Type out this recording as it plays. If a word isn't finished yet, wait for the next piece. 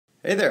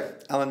Hey there,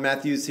 Alan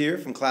Matthews here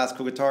from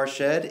Classical Guitar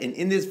Shed, and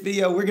in this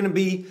video we're going to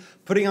be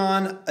putting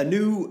on a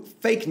new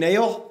fake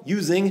nail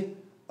using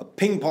a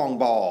ping pong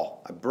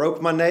ball. I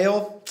broke my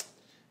nail.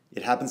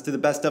 It happens to the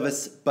best of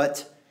us,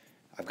 but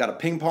I've got a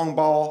ping pong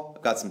ball,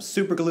 I've got some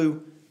super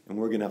glue, and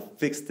we're going to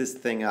fix this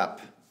thing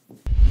up.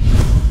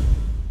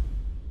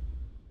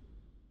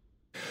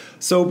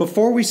 So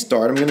before we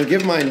start, I'm going to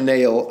give my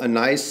nail a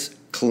nice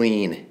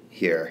clean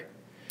here,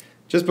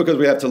 just because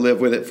we have to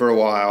live with it for a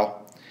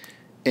while.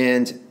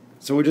 And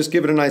so we'll just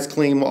give it a nice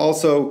clean. We'll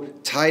also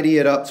tidy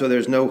it up so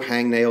there's no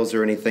hangnails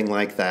or anything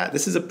like that.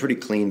 This is a pretty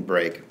clean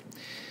break.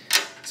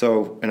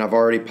 So, and I've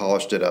already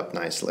polished it up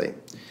nicely.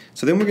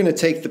 So then we're going to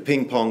take the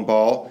ping pong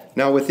ball.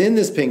 Now within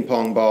this ping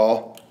pong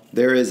ball,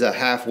 there is a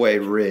halfway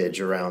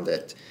ridge around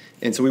it.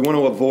 And so we want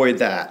to avoid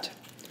that.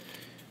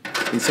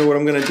 And so what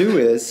I'm going to do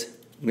is,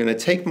 I'm going to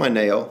take my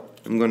nail,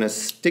 I'm going to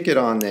stick it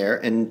on there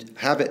and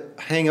have it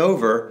hang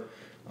over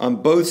on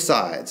both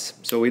sides.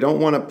 So we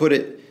don't want to put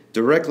it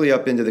directly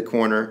up into the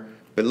corner,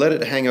 but let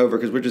it hang over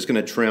because we're just going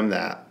to trim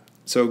that.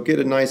 So get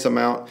a nice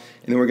amount,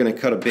 and then we're going to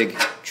cut a big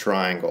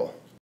triangle.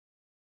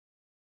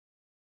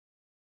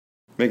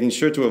 Making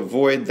sure to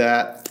avoid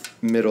that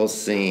middle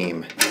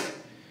seam.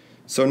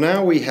 So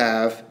now we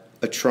have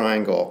a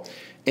triangle.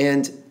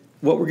 And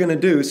what we're going to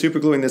do, super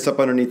gluing this up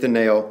underneath the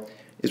nail,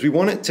 is we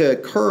want it to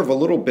curve a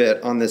little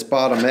bit on this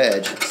bottom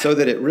edge so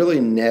that it really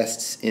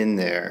nests in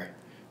there.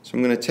 So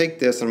I'm going to take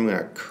this and I'm going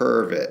to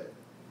curve it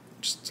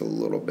just a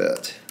little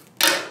bit.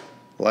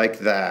 Like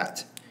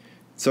that.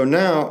 So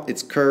now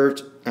it's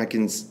curved, I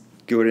can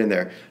go it in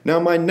there. Now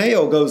my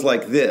nail goes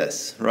like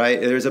this,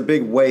 right? There's a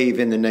big wave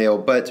in the nail,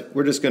 but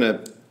we're just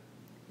gonna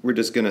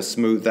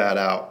smooth that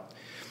out.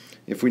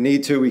 If we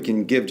need to, we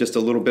can give just a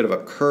little bit of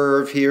a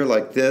curve here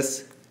like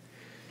this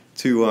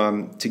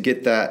to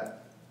get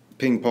that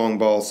ping pong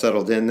ball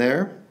settled in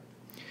there.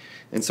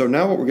 And so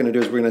now what we're gonna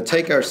do is we're gonna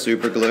take our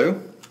super glue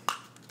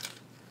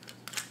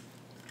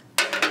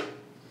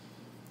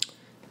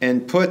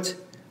and put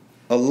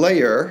a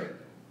layer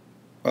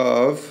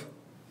of,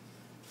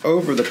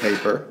 over the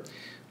paper,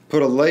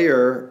 put a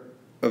layer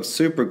of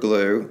super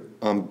glue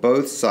on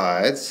both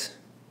sides,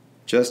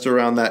 just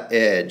around that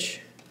edge.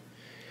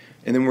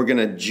 And then we're going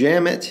to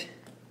jam it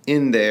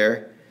in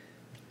there,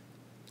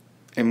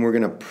 and we're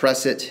going to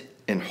press it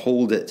and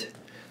hold it.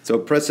 So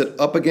press it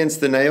up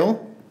against the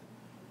nail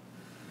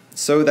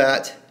so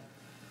that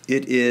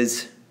it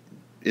is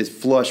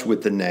flush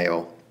with the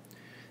nail,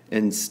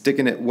 and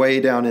sticking it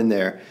way down in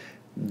there.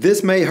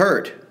 This may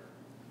hurt.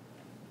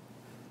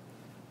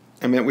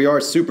 I mean, we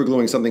are super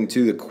gluing something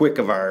to the quick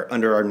of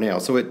under our nail,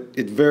 so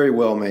it very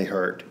well may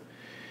hurt.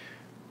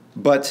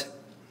 But,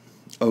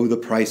 oh, the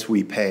price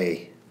we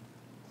pay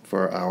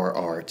for our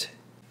art.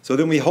 So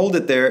then we hold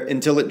it there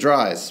until it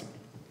dries.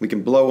 We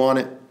can blow on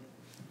it,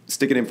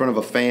 stick it in front of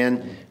a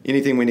fan,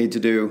 anything we need to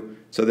do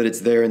so that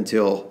it's there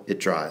until it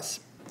dries.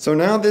 So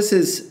now this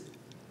is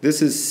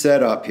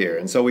set up here,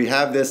 and so we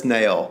have this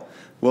nail.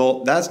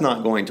 Well, that's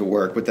not going to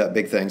work with that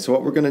big thing. So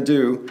what we're going to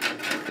do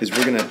is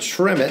we're going to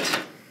trim it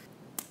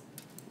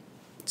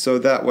so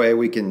that way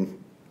we can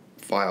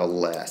file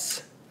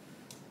less.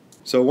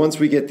 So once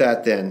we get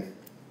that, then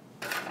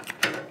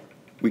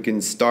we can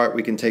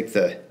take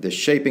the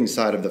shaping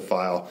side of the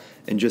file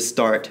and just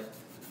start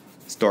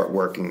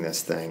working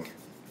this thing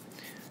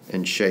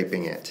and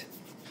shaping it.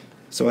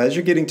 So as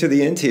you're getting to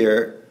the end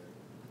here,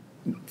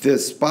 the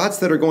spots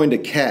that are going to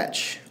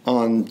catch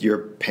on your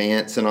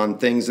pants and on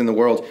things in the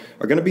world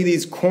are going to be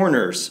these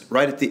corners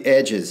right at the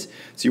edges.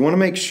 So you want to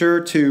make sure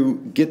to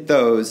get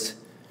those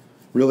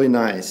really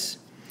nice.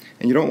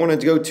 And you don't want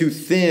to go too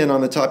thin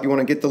on the top. You want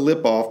to get the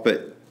lip off,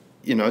 but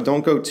you know,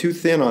 don't go too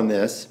thin on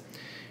this.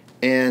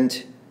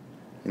 And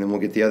then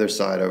we'll get the other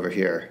side over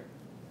here.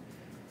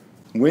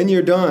 When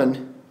you're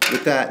done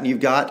with that and you've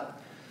got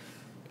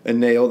a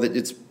nail that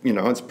it's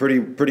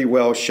pretty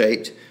well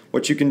shaped,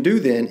 what you can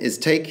do then is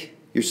take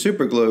your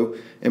super glue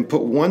and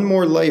put one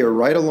more layer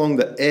right along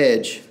the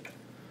edge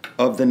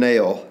of the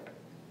nail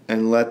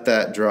and let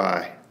that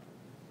dry.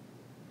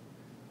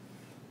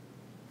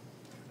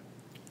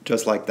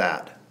 Just like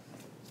that.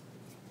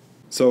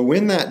 So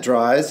when that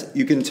dries,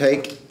 you can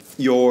take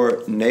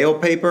your nail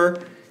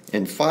paper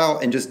and file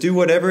and just do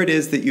whatever it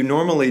is that you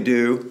normally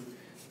do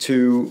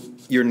to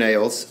your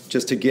nails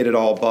just to get it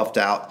all buffed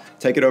out.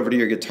 Take it over to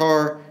your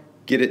guitar,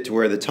 get it to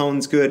where the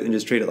tone's good, and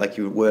just treat it like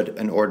you would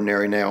an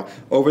ordinary nail.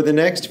 Over the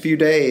next few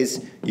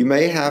days, you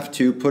may have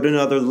to put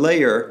another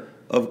layer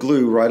of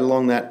glue right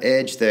along that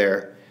edge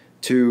there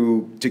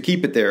to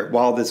keep it there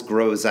while this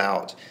grows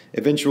out.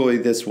 Eventually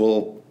this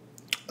will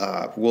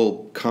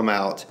come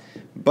out,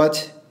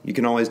 but you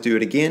can always do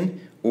it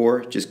again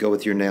or just go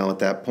with your nail at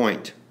that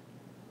point.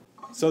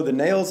 So the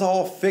nail's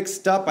all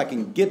fixed up. I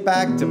can get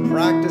back to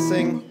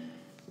practicing.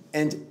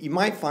 And you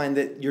might find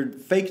that your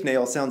fake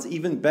nail sounds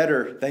even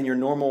better than your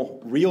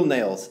normal real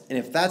nails. And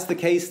if that's the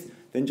case,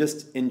 then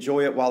just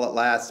enjoy it while it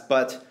lasts.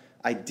 But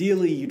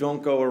ideally, you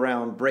don't go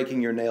around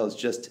breaking your nails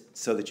just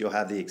so that you'll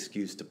have the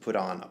excuse to put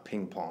on a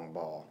ping pong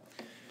ball.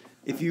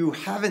 If you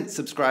haven't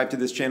subscribed to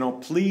this channel,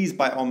 please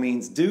by all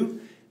means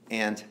do,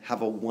 and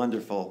have a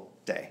wonderful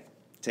day.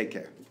 Take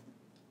care.